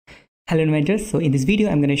Hello inventors, so in this video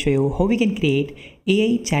I'm going to show you how we can create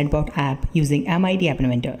AI chatbot app using MIT App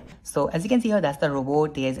Inventor. So as you can see here, that's the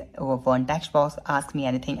robot. There's one text box, ask me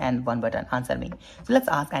anything, and one button, answer me. So let's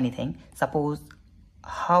ask anything. Suppose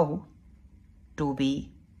how to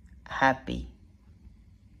be happy.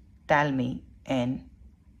 Tell me in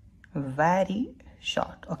very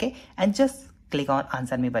short, okay? And just click on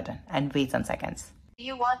answer me button and wait some seconds. Do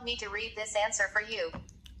you want me to read this answer for you?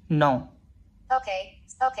 No.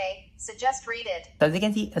 Okay, so just read it. So as you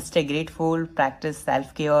can see, stay grateful, practice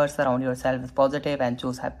self-care, surround yourself with positive, and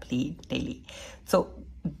choose happily daily. So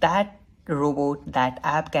that robot, that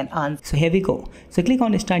app can answer. So here we go. So click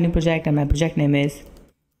on start new project, and my project name is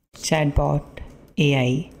ChatBot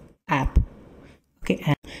AI app. Okay,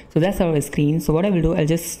 and so that's our screen. So what I will do, I'll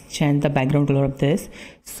just change the background color of this.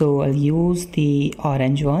 So I'll use the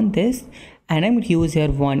orange one, this. And I'm going to use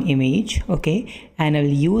here one image, okay, and I'll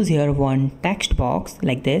use here one text box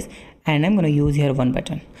like this, and I'm going to use here one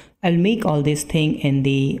button. I'll make all this thing in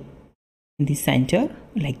the center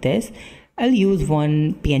like this. I'll use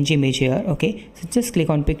one PNG image here, okay. So just click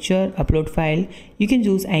on picture, upload file. You can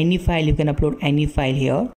choose any file, you can upload any file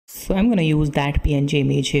here. So I'm going to use that PNG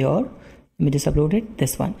image here. Let me just upload it,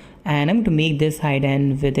 this one, and I'm going to make this height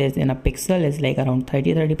and width is in a pixel is like around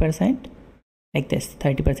 30%. Like this,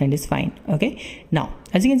 30% is fine. Okay, now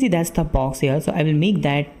as you can see, that's the box here. So I will make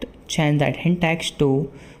that, change that hint text to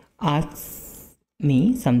ask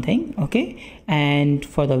me something, okay, and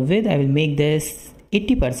for the width I will make this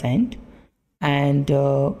 80%, and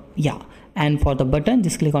yeah, and for the button,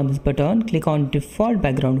 just click on this button, click on default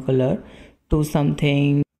background color to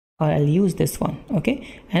something, or I'll use this one,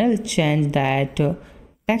 okay, and I'll change that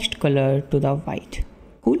text color to the white.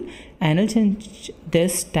 Cool, and I'll change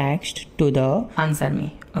this text to the answer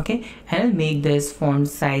me, okay, and I'll make this font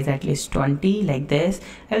size at least 20 like this.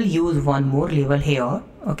 I'll use one more label here,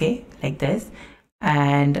 okay, like this,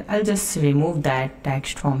 and I'll just remove that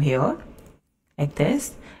text from here like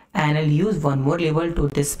this, and I'll use one more label to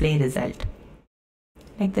display result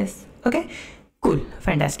like this. Okay, cool,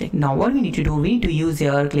 fantastic. Now what we need to do, we need to use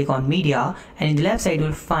here, click on media, and in the left side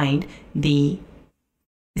you'll find the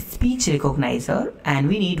speech recognizer, and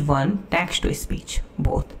we need one text to speech,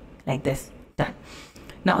 both like this. Done.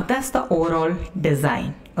 Now that's the overall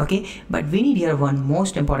design, okay, but we need here one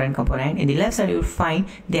most important component. In the left side you will find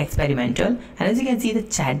the experimental, and as you can see, the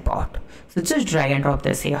chatbot. So just drag and drop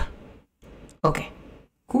this here. Okay,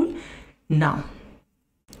 cool. Now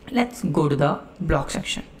let's go to the block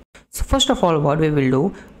section. So first of all, what we will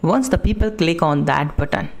do, once the people click on that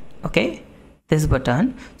button, okay, this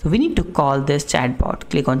button, so we need to call this chatbot.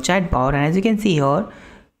 Click on chatbot, and as you can see here,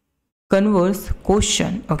 converse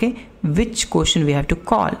question, okay, which question we have to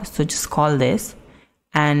call. So just call this,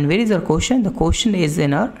 and where is our question? The question is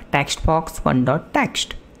in our text box,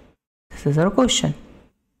 one.text. This is our question.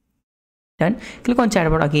 Done. Click on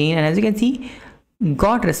chatbot again, and as you can see,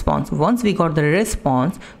 got response. Once we got the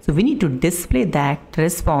response, so we need to display that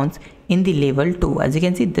response in the label 2. As you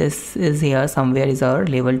can see, this is here somewhere is our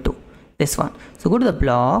label 2, this one. So go to the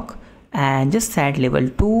block and just set label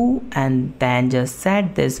 2, and then just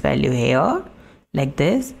set this value here like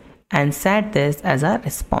this, and set this as a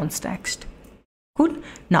response text. Cool.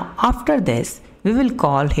 Now after this, we will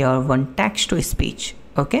call here one text to speech,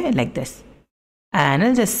 okay, like this, and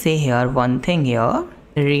I'll just say here one thing here,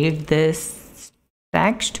 read this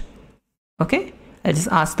text, okay. I'll just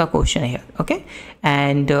ask the question here, okay,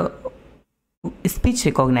 and speech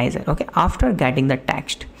recognizer, okay, after getting the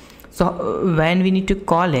text. So when we need to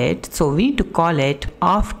call it, so we need to call it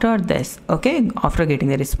after this, okay, after getting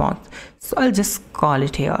the response. So I'll just call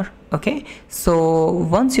it here, okay. So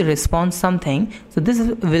once you respond something, so this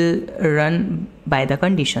will run by the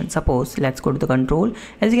condition. Suppose, let's go to the control.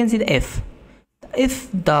 As you can see, the if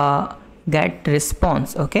the get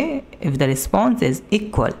response, okay, if the response is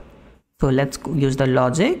equal, so let's use the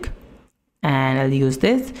logic, and I'll use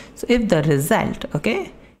this. So if the result,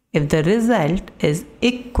 okay, if the result is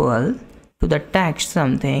equal to the text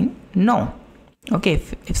something, no, okay,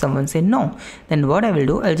 if someone say no, then what I will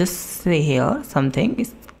do, I'll just say here something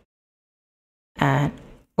is, and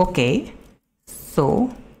okay,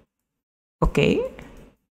 so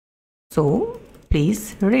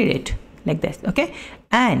please read it like this, okay.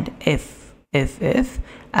 And if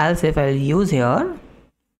else, if I'll use here,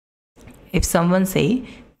 if someone say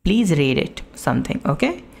please read it something,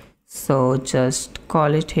 okay, so just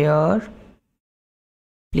call it here,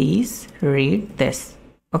 please read this,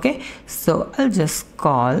 okay. So I'll just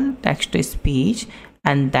call text to speech,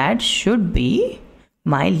 and that should be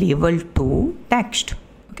my label 2 text,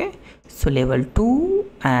 okay. So label 2,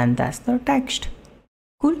 and that's the text.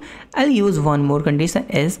 Cool. I'll use one more condition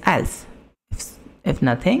is else. If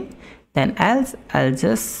nothing, then else I'll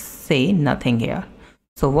just say nothing here.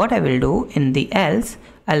 So what I will do in the else,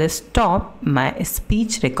 I'll stop my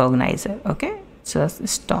speech recognizer. Okay, just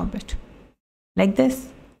stop it like this.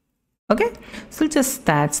 Okay, so just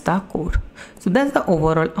that's the code. So that's the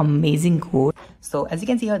overall amazing code. So as you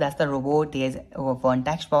can see here, that's the robot. There's one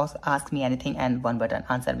text box, ask me anything, and one button,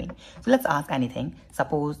 answer me. So let's ask anything.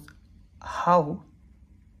 Suppose how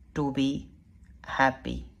to be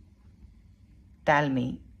happy. Tell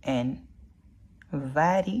me in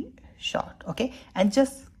very short. Okay, and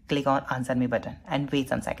just click on answer me button and wait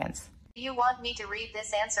some seconds. Do you want me to read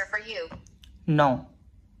this answer for you? No.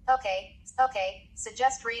 Okay, so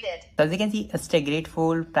just read it. So as you can see, stay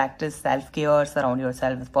grateful, practice self-care, surround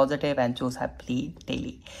yourself with positive, and choose happily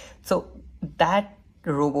daily. So that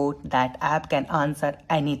robot, that app can answer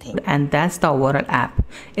anything, and that's the overall app.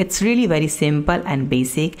 It's really very simple and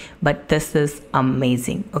basic, but this is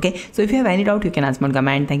amazing. Okay, so if you have any doubt, you can ask me on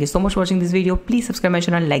comment. Thank you so much for watching this video. Please subscribe my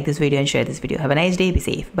channel, like this video, and share this video. Have a nice day. Be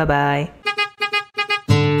safe. Bye bye.